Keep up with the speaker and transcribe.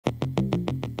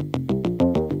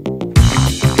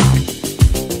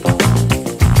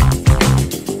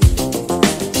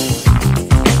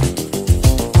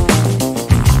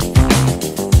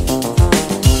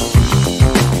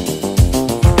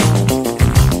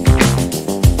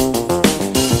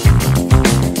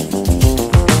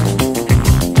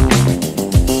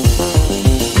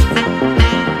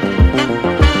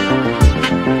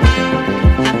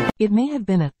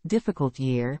difficult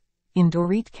year in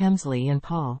Dorit Kemsley and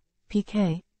Paul,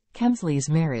 PK, Kemsley's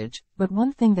marriage, but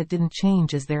one thing that didn't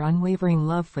change is their unwavering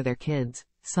love for their kids,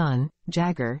 son,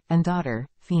 Jagger, and daughter,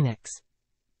 Phoenix.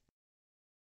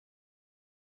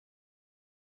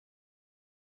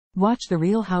 Watch The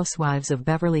Real Housewives of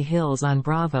Beverly Hills on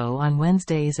Bravo on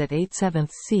Wednesdays at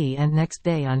 8/7 and next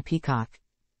day on Peacock.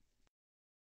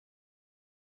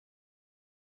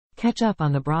 Catch up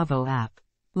on the Bravo app.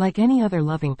 Like any other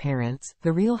loving parents,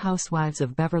 the Real Housewives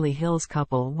of Beverly Hills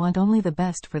couple want only the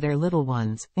best for their little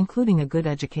ones, including a good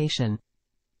education.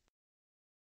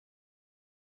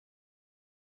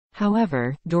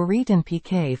 However, Dorit and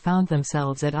PK found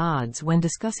themselves at odds when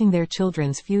discussing their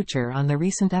children's future on the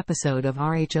recent episode of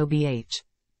RHOBH.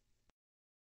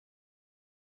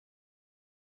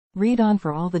 Read on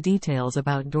for all the details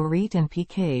about Dorit and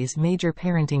PK's major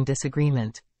parenting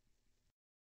disagreement.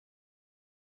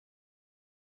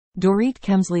 Dorit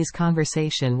Kemsley's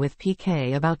conversation with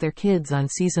PK about their kids on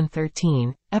Season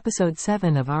 13, Episode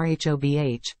 7 of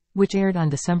RHOBH, which aired on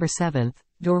December 7,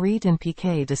 Dorit and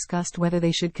PK discussed whether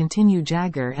they should continue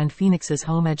Jagger and Phoenix's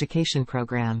home education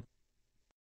program.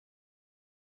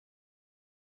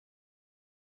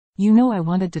 "You know, I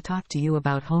wanted to talk to you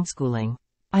about homeschooling.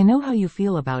 I know how you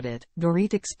feel about it,"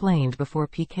 Dorit explained before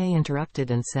PK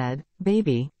interrupted and said,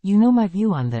 "Baby, you know my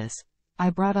view on this. I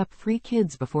brought up 3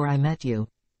 kids before I met you."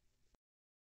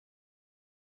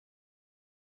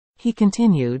 He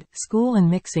continued, "School and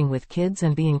mixing with kids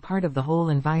and being part of the whole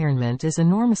environment is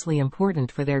enormously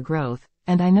important for their growth,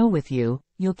 and I know with you,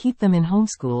 you'll keep them in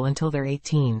homeschool until they're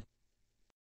 18.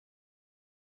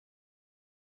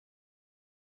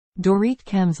 Dorit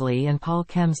Kemsley and Paul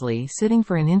Kemsley sitting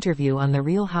for an interview on The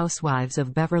Real Housewives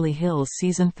of Beverly Hills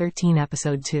Season 13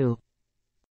 Episode 2.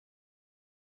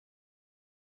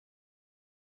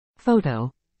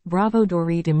 Photo. Bravo.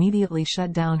 Dorit immediately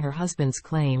shut down her husband's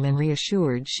claim and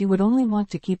reassured she would only want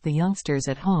to keep the youngsters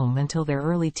at home until their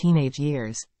early teenage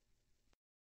years.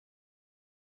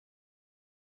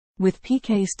 With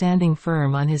PK standing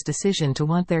firm on his decision to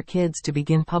want their kids to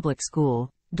begin public school,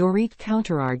 Dorit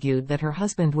counter-argued that her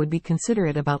husband would be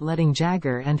considerate about letting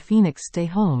Jagger and Phoenix stay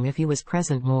home if he was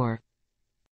present more.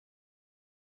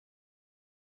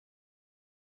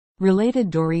 Related.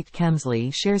 Dorit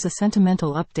Kemsley shares a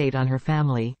sentimental update on her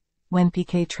family. "When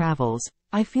PK travels,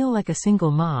 I feel like a single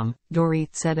mom,"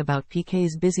 Dorit said about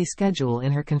PK's busy schedule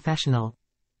in her confessional.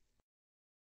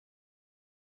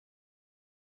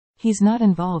 "He's not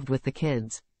involved with the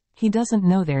kids. He doesn't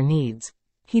know their needs.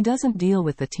 He doesn't deal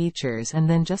with the teachers and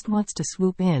then just wants to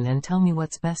swoop in and tell me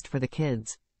what's best for the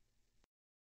kids."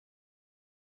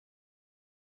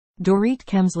 Dorit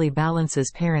Kemsley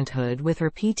balances parenthood with her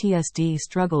PTSD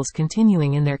struggles.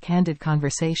 Continuing in their candid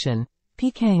conversation,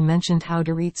 PK mentioned how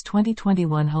Dorit's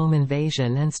 2021 home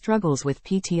invasion and struggles with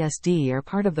PTSD are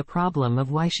part of the problem of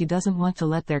why she doesn't want to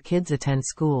let their kids attend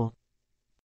school.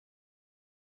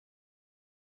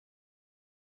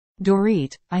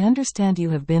 "Dorit, I understand you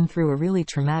have been through a really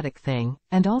traumatic thing,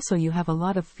 and also you have a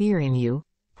lot of fear in you.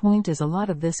 Point is, a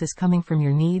lot of this is coming from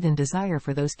your need and desire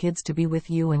for those kids to be with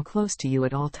you and close to you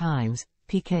at all times,"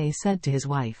 PK said to his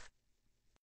wife.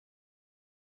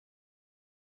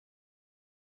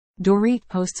 Dorit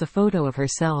posts a photo of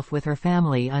herself with her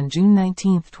family on June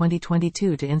 19,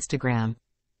 2022 to Instagram.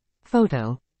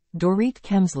 Photo. Dorit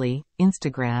Kemsley,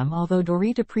 Instagram. Although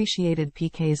Dorit appreciated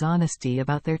PK's honesty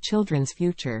about their children's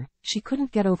future, she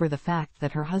couldn't get over the fact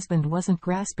that her husband wasn't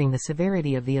grasping the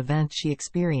severity of the event she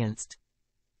experienced.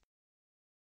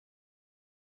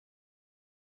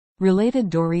 Related.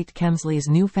 Dorit Kemsley's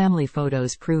new family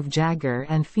photos prove Jagger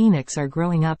and Phoenix are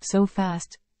growing up so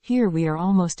fast. "Here we are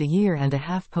almost a year and a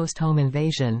half post-home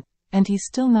invasion, and he's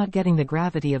still not getting the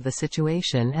gravity of the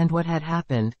situation and what had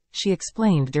happened," she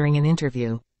explained during an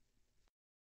interview.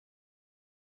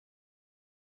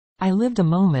 "I lived a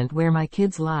moment where my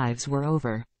kids' lives were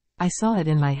over. I saw it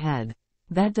in my head.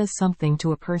 That does something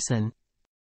to a person.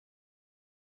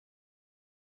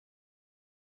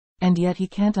 And yet he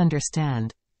can't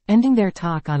understand." Ending their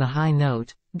talk on a high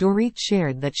note, Dorit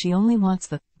shared that she only wants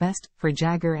the best for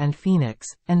Jagger and Phoenix,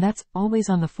 and that's always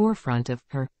on the forefront of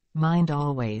her mind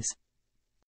always.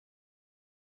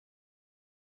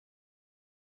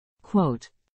 Quote,